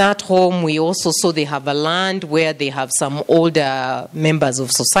besides that home, we also saw they have a land where they have some older members of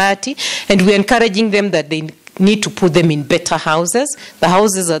society. And we're encouraging them that they need to put them in better houses. The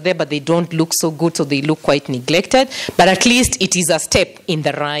houses are there, but they don't look so good, so they look quite neglected. But at least it is a step in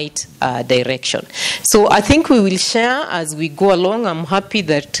the right direction. So I think we will share as we go along. I'm happy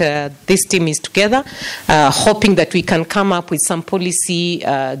that this team is together, hoping that we can come up with some policy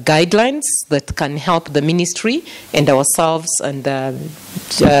guidelines that can help the ministry and ourselves and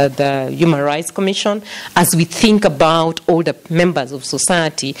the Human Rights Commission as we think about all the members of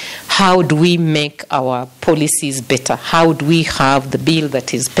society. How do we make our policies better? How do we have the bill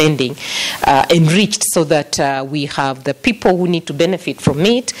that is pending enriched so that we have the people who need to benefit from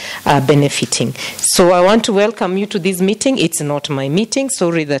it benefiting? So I want to welcome you to this meeting. It's not my meeting.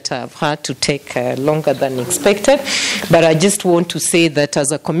 Sorry that I've had to take longer than expected. But I just want to say that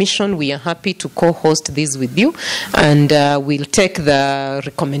as a commission, we are happy to co-host this with you. And we'll take the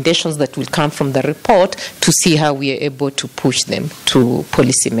recommendations that will come from the report to see how we are able to push them to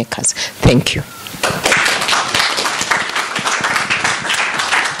policymakers. Thank you.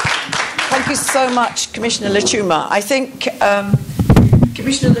 Thank you so much, Commissioner Lachuma. I think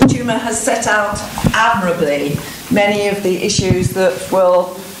Commissioner Lachuma has set out admirably many of the issues that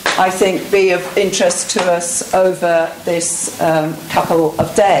will, I think, be of interest to us over this couple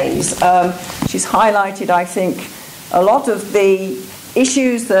of days. She's highlighted, I think, a lot of the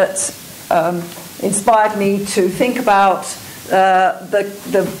issues that inspired me to think about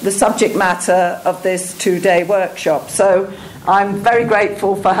the subject matter of this two-day workshop. So I'm very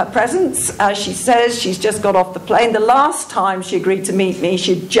grateful for her presence. As she says, she's just got off the plane. The last time she agreed to meet me,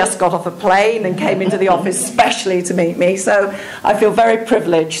 she'd just got off a plane and came into the office specially to meet me. So I feel very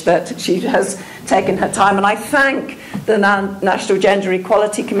privileged that she has taken her time. And I thank the National Gender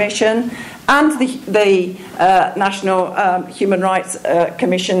Equality Commission and the National Human Rights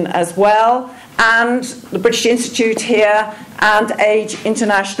Commission as well, and the British Institute here, and Age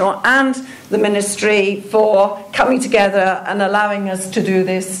International, and the Ministry for coming together and allowing us to do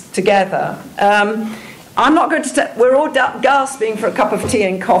this together. I'm not going to, we're all gasping for a cup of tea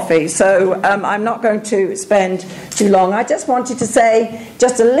and coffee, so I'm not going to spend too long. I just wanted to say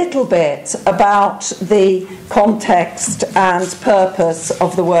just a little bit about the context and purpose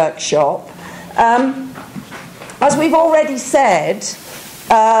of the workshop. As we've already said,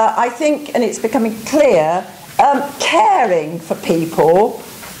 I think, and it's becoming clear, caring for people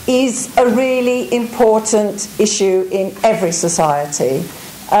is a really important issue in every society.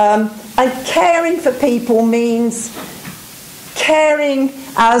 And caring for people means caring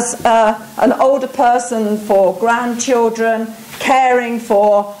as an older person for grandchildren, caring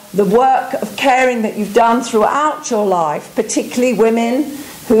for the work of caring that you've done throughout your life, particularly women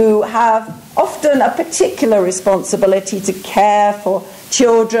who have often a particular responsibility to care for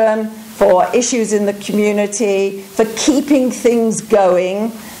children, for issues in the community, for keeping things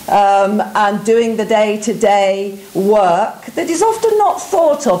going, and doing the day-to-day work that is often not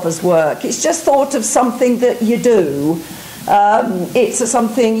thought of as work. It's just thought of something that you do. It's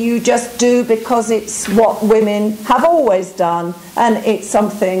something you just do because it's what women have always done, and it's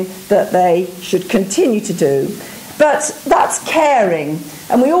something that they should continue to do. But that's caring,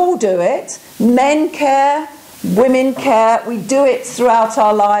 and we all do it. Men care, women care, we do it throughout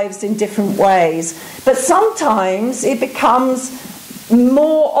our lives in different ways. But sometimes it becomes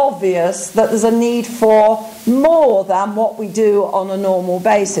more obvious that there's a need for more than what we do on a normal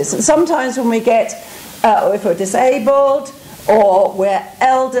basis. And sometimes when we get, if we're disabled or we're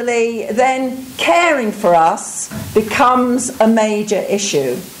elderly, then caring for us becomes a major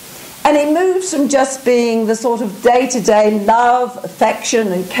issue. And it moves from just being the sort of day-to-day love,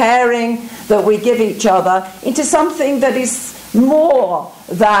 affection and caring that we give each other into something that is more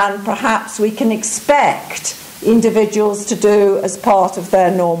than perhaps we can expect individuals to do as part of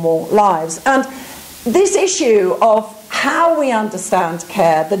their normal lives. And this issue of how we understand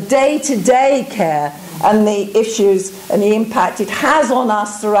care, the day-to-day care and the issues and the impact it has on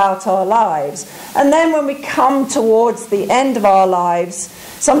us throughout our lives. And then when we come towards the end of our lives,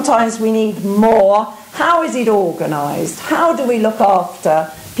 sometimes we need more. How is it organised? How do we look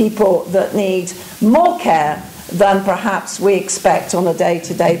after people that need more care than perhaps we expect on a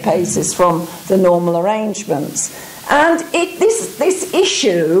day-to-day basis from the normal arrangements? And this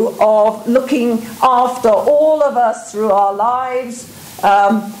issue of looking after all of us through our lives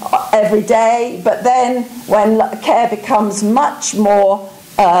every day, but then when care becomes much more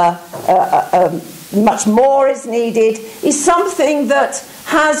is needed, is something that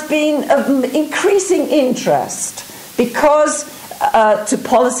has been of increasing interest because to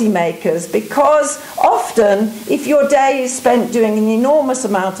policymakers, because often if your day is spent doing an enormous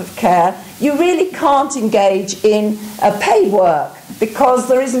amount of care, you really can't engage in paid work because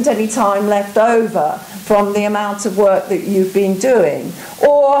there isn't any time left over from the amount of work that you've been doing.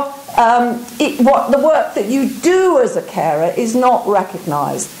 Or the work that you do as a carer is not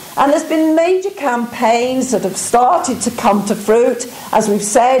recognised. And there's been major campaigns that have started to come to fruit, as we've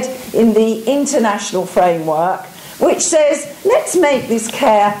said, in the international framework, which says, let's make this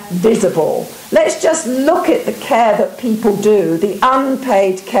care visible. Let's just look at the care that people do, the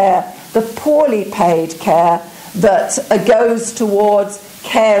unpaid care, the poorly paid care that goes towards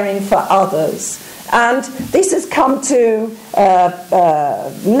caring for others. And this has come to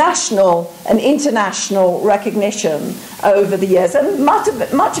national and international recognition over the years. And much of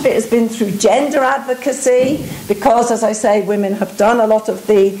it has been through gender advocacy, because, as I say, women have done a lot of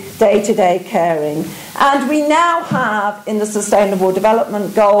the day-to-day caring. And we now have, in the Sustainable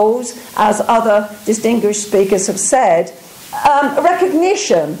Development Goals, as other distinguished speakers have said,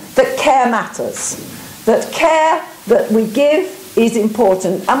 recognition that care matters, that care that we give is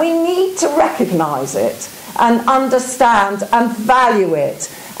important, and we need to recognise it and understand and value it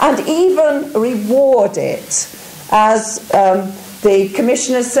and even reward it. As the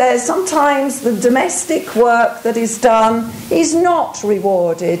Commissioner says, sometimes the domestic work that is done is not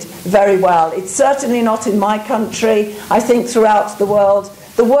rewarded very well. It's certainly not in my country. I think throughout the world,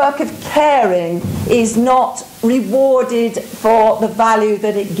 the work of caring is not rewarded for the value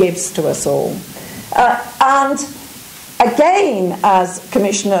that it gives to us all. And again, as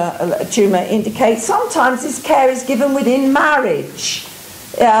Commissioner Chuma indicates, sometimes this care is given within marriage.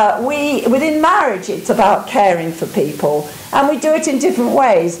 Within marriage, it's about caring for people, and we do it in different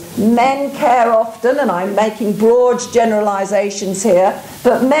ways. Men care often, and I'm making broad generalisations here,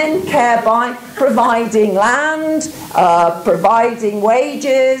 but men care by providing land, providing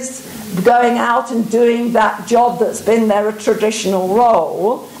wages, going out and doing that job that's been their traditional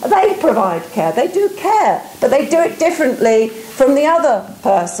role. They provide care, they do care, but they do it differently from the other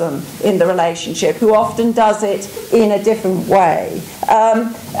person in the relationship, who often does it in a different way.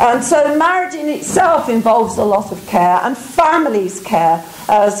 And so marriage in itself involves a lot of care, and families care,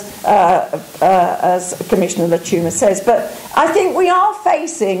 as Commissioner Lachuma says. But I think we are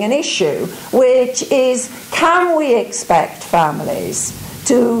facing an issue, which is, can we expect families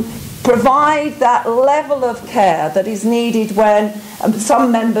to provide that level of care that is needed when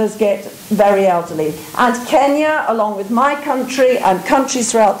some members get very elderly? And Kenya, along with my country and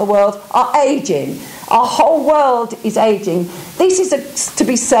countries throughout the world, are ageing. Our whole world is ageing. This is to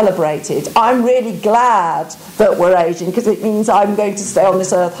be celebrated. I'm really glad that we're ageing, because it means I'm going to stay on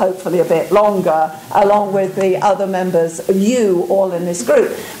this earth hopefully a bit longer, along with the other members, you all in this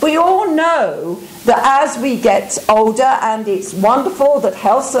group. We all know that as we get older, and it's wonderful that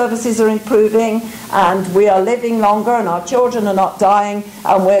health services are improving and we are living longer and our children are not dying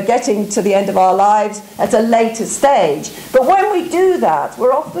and we're getting to the end of our lives at a later stage. But when we do that,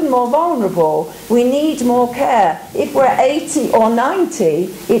 we're often more vulnerable. We need more care. If we're 80 or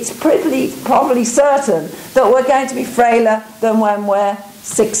 90, it's probably certain that we're going to be frailer than when we're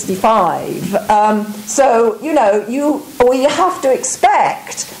 65. So, you know, we have to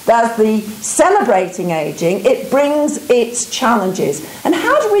expect that the celebrating ageing, it brings its challenges. And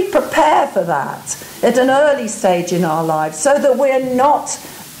how do we prepare for that at an early stage in our lives so that we're not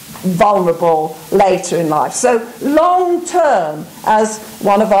vulnerable later in life? So long term, as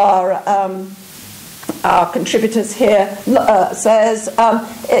one of our contributors here says,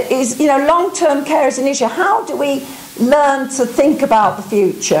 is, you know, long-term care is an issue. How do we learn to think about the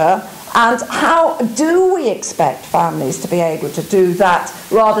future, and how do we expect families to be able to do that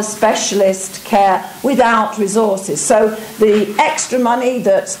rather specialist care without resources? So the extra money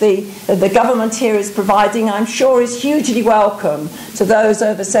that the government here is providing, I'm sure, is hugely welcome to those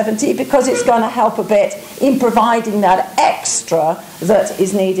over 70, because it's going to help a bit in providing that extra that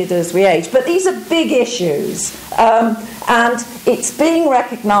is needed as we age. But these are big issues, and it's being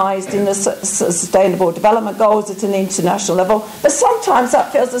recognised in the Sustainable Development Goals at an international level, but sometimes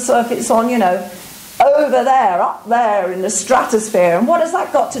that feels as if it's on, you know, over there, up there in the stratosphere. And what has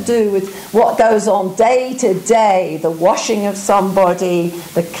that got to do with what goes on day to day? The washing of somebody,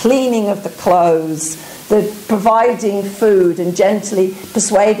 the cleaning of the clothes, the providing food and gently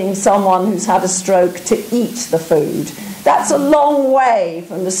persuading someone who's had a stroke to eat the food. That's a long way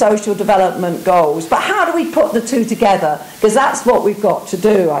from the social development goals. But how do we put the two together? Because that's what we've got to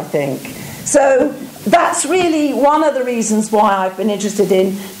do, I think. So that's really one of the reasons why I've been interested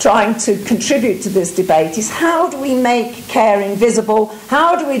in trying to contribute to this debate, is how do we make caring visible?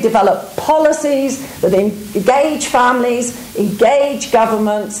 How do we develop policies that engage families, engage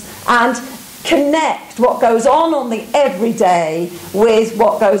governments, and connect what goes on the everyday with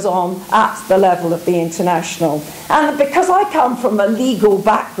what goes on at the level of the international? And because I come from a legal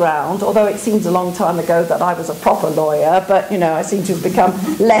background, although it seems a long time ago that I was a proper lawyer, but, you know, I seem to have become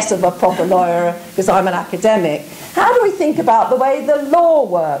less of a proper lawyer because I'm an academic. How do we think about the way the law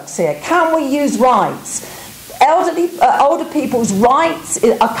works here? Can we use rights? Older people's rights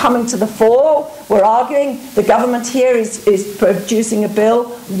are coming to the fore. We're arguing. The government here is producing a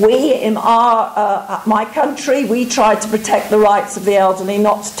bill. We, in my country, we tried to protect the rights of the elderly,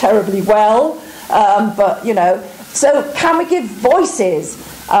 not terribly well, but, you know. So can we give voices,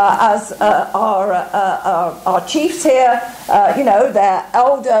 as our chiefs here, you know, they're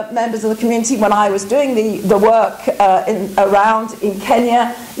elder members of the community. When I was doing the work around in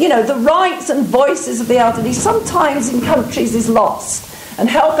Kenya, you know, the rights and voices of the elderly sometimes in countries is lost. And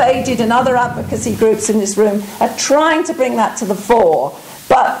Help Aged and other advocacy groups in this room are trying to bring that to the fore.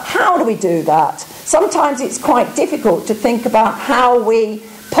 But how do we do that? Sometimes it's quite difficult to think about how we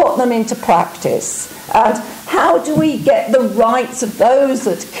put them into practice. And how do we get the rights of those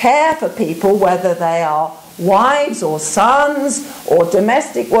that care for people, whether they are wives or sons or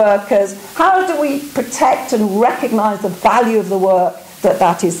domestic workers? How do we protect and recognise the value of the work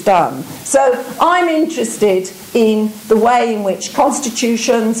that is done? So I'm interested in the way in which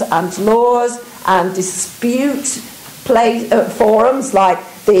constitutions and laws and dispute forums like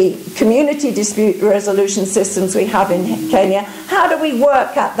the community dispute resolution systems we have in Kenya, how do we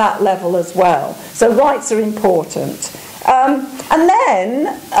work at that level as well? So rights are important. And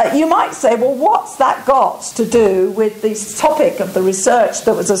then you might say, well, what's that got to do with this topic of the research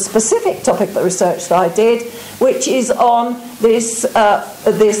that was a specific topic of the research that I did, which is on this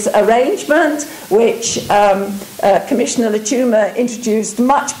arrangement, which Commissioner Lachuma introduced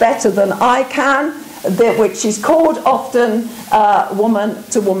much better than I can, which is called often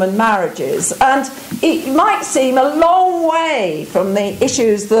woman-to-woman marriages. And it might seem a long way from the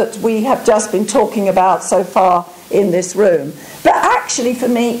issues that we have just been talking about so far in this room. But actually, for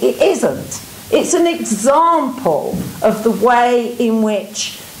me, it isn't. It's an example of the way in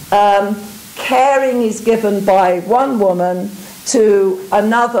which caring is given by one woman to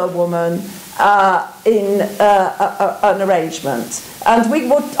another woman in an arrangement. And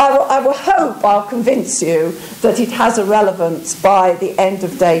I will hope, I'll convince you that it has a relevance by the end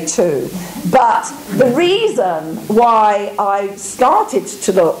of day 2. But the reason why I started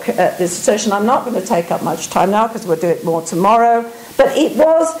to look at this session, I'm not going to take up much time now because we'll do it more tomorrow, but it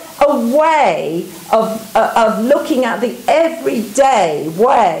was a way of looking at the everyday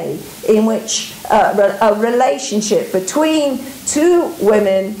way in which a relationship between two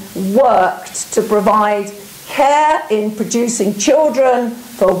women worked to provide care in producing children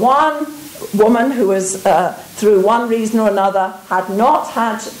for one woman who was, through one reason or another, had not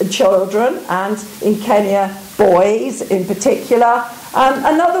had children, and in Kenya, boys in particular, and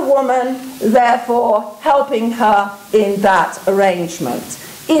another woman, therefore, helping her in that arrangement.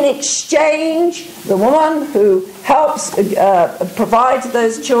 In exchange, the woman who helps provide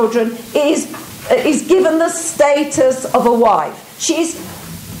those children is given the status of a wife. She's,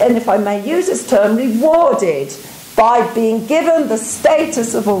 and if I may use this term, rewarded by being given the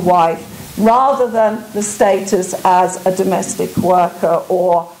status of a wife rather than the status as a domestic worker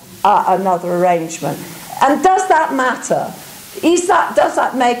or another arrangement. And does that matter? Does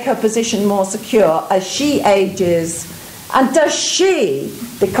that make her position more secure as she ages? And does she,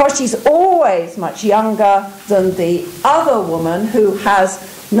 because she's always much younger than the other woman who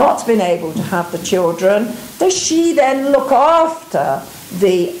has not been able to have the children, does she then look after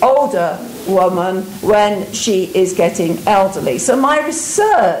the older woman when she is getting elderly? So my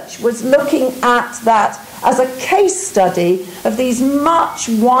research was looking at that as a case study of these much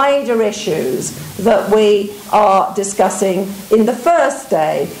wider issues that we are discussing in the first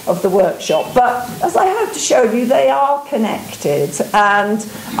day of the workshop. But as I hope to show you, they are connected. And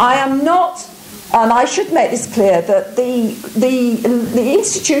I am not, and I should make this clear, that the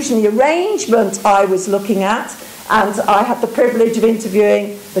institution, the arrangement I was looking at, and I had the privilege of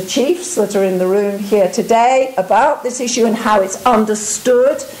interviewing the chiefs that are in the room here today about this issue and how it's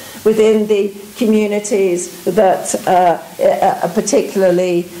understood within the communities that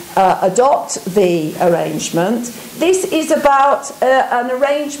particularly adopt the arrangement. This is about an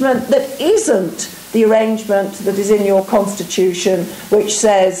arrangement that isn't the arrangement that is in your constitution, which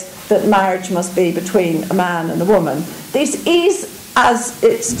says that marriage must be between a man and a woman. This is, as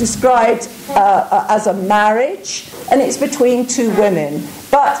it's described, as a marriage, and it's between two women,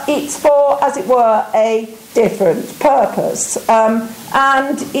 but it's for, as it were, a different purpose,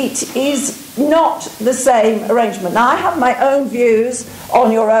 and it is not the same arrangement. Now, I have my own views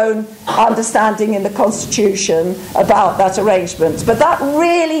on your own understanding in the Constitution about that arrangement, but that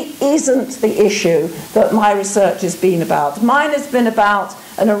really isn't the issue that my research has been about. Mine has been about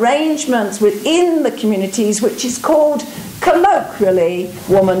an arrangement within the communities which is called colloquially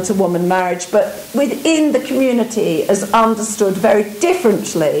woman-to-woman marriage, but within the community as understood very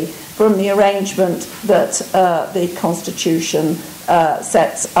differently from the arrangement that the Constitution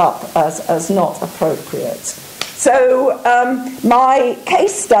sets up as not appropriate. So my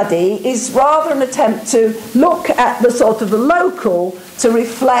case study is rather an attempt to look at the sort of the local to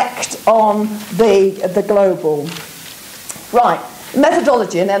reflect on the global. Right.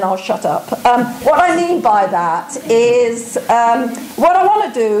 Methodology, and then I'll shut up. What I mean by that is what I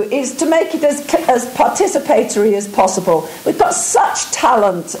want to do is to make it as participatory as possible. We've got such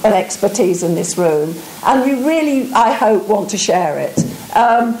talent and expertise in this room, and we really, I hope, want to share it.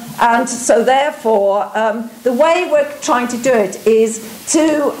 And so therefore, the way we're trying to do it is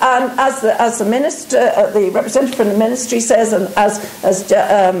to, as the minister, the representative from the ministry says, and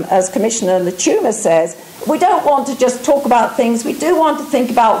as Commissioner Lachuma says, we don't want to just talk about things. We do want to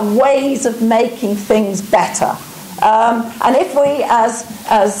think about ways of making things better. And if we, as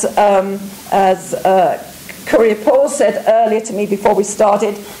Courier Paul said earlier to me before we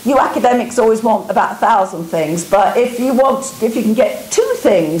started, you academics always want about 1,000 things, but if you can get 2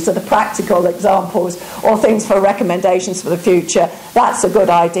 things that are practical examples or things for recommendations for the future, that's a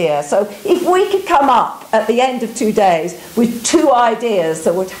good idea. So if we could come up at the end of 2 days with 2 ideas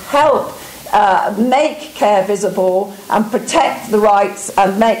that would help make care visible and protect the rights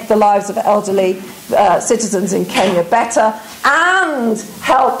and make the lives of elderly citizens in Kenya better, and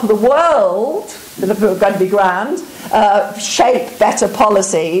help the world, if we're going to be grand, shape better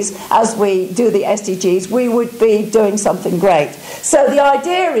policies as we do the SDGs, we would be doing something great. So the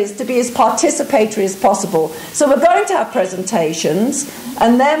idea is to be as participatory as possible. So we're going to have presentations,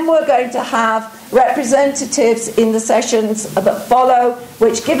 and then we're going to have representatives in the sessions that follow,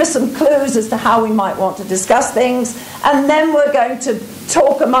 which give us some clues as to how we might want to discuss things, and then we're going to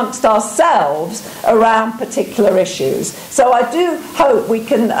talk amongst ourselves around particular issues. So I do hope we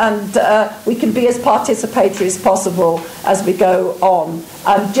can be as participatory as possible as we go on.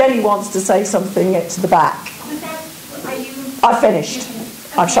 Jenny wants to say something at the back. I finished.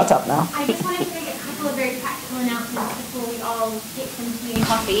 I'm shut up now. I just wanted to make a couple of very practical announcements before we all take some tea and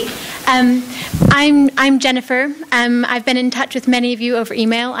coffee. I'm Jennifer. I've been in touch with many of you over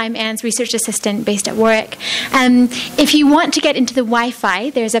email. I'm Anne's research assistant based at Warwick. If you want to get into the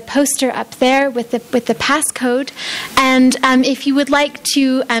Wi-Fi, there's a poster up there with the passcode. And if you would like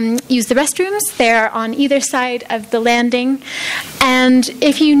to use the restrooms, they're on either side of the landing. And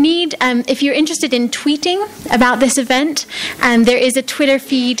if you need, if you're interested in tweeting about this event, there is a Twitter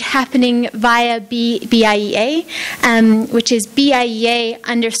feed happening via BIEA, which is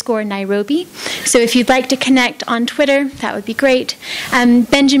BIEA_Nairobi. So if you'd like to connect on Twitter, that would be great.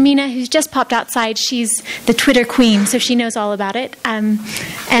 Benjamina, who's just popped outside, she's the Twitter queen, so she knows all about it. And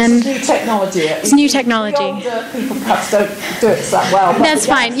it's new technology. It's new technology. The older people perhaps don't do it that well. That's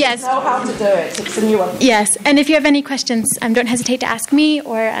fine, yes. Know how to do it. It's a new one. Yes, and if you have any questions, don't hesitate to ask me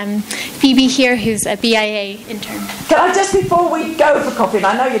or Phoebe here, who's a BIA intern. Can I just, before we go for coffee, and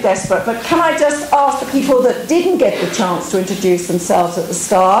I know you're desperate, but can I just ask the people that didn't get the chance to introduce themselves at the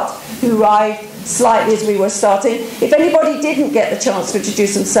start, who arrived slightly as we were starting, if anybody didn't get the chance to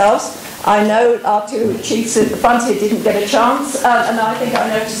introduce themselves, I know our two chiefs at the front here didn't get a chance, and I think I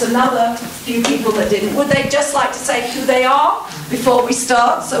noticed another few people that didn't. Would they just like to say who they are before we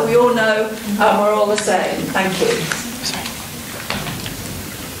start, so we all know we're all the same? Thank you.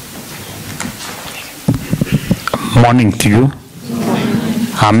 Morning to you.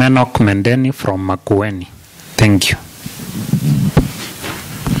 I'm Enoch Mendeni from Makueni. Thank you.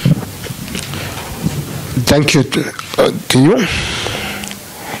 Thank you to you.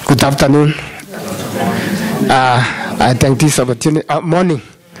 Good afternoon. I thank this opportunity. Morning.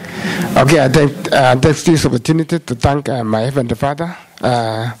 Okay, I thank this opportunity to thank my Heavenly Father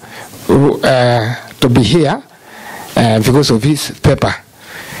to be here because of his paper.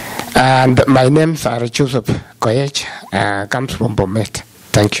 And my name is Joseph Koyech, comes from Bomet.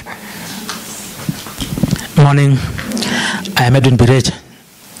 Thank you. Morning. I am Edwin Birej,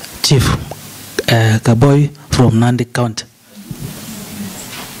 Chief Kaboy from Nandi County.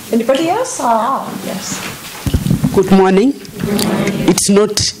 Anybody else? Yes. Good morning. It's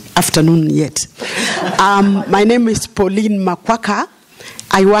not afternoon yet. My name is Pauline Makwaka.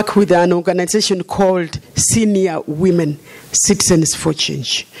 I work with an organization called Senior Women Citizens for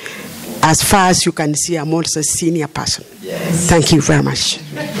Change. As far as you can see, I'm also a senior person. Yes. Thank you very much. Is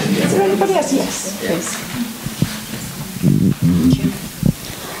there anybody else? Yes, please.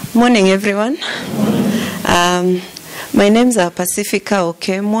 Morning, everyone. My name is Pacifica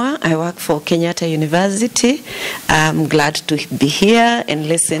Okemwa. I work for Kenyatta University. I'm glad to be here and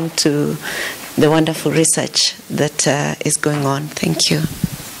listen to the wonderful research that is going on. Thank you.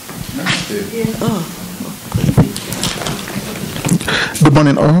 Good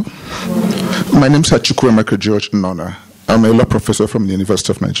morning, all. My name is Chukwuemeka George Nona. I'm a law professor from the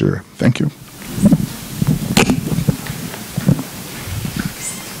University of Nigeria. Thank you.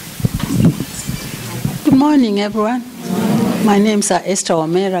 Good morning, everyone. My name is Esther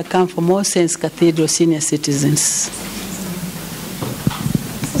Omera. I come from All Saints Cathedral Senior Citizens.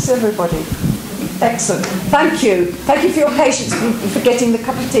 This is everybody. Excellent. Thank you. Thank you for your patience for getting the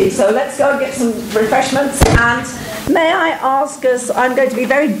cup of tea. So let's go and get some refreshments. And may I ask us, I'm going to be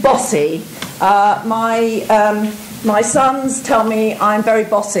very bossy. My sons tell me I'm very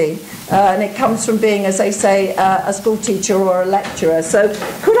bossy. And it comes from being, as they say, a school teacher or a lecturer. So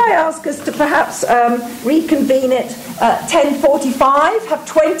could I ask us to perhaps reconvene at 10:45, have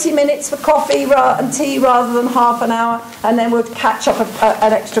 20 minutes for coffee and tea rather than half an hour, and then we'll catch up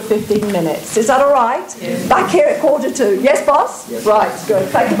an extra 15 minutes. Is that all right? Yes. Back here at 1:45. Yes, boss? Yes. Right, good.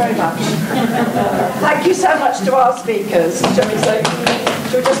 Thank you very much. Thank you so much to our speakers. Shall we say?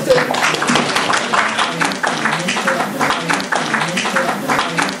 Should we just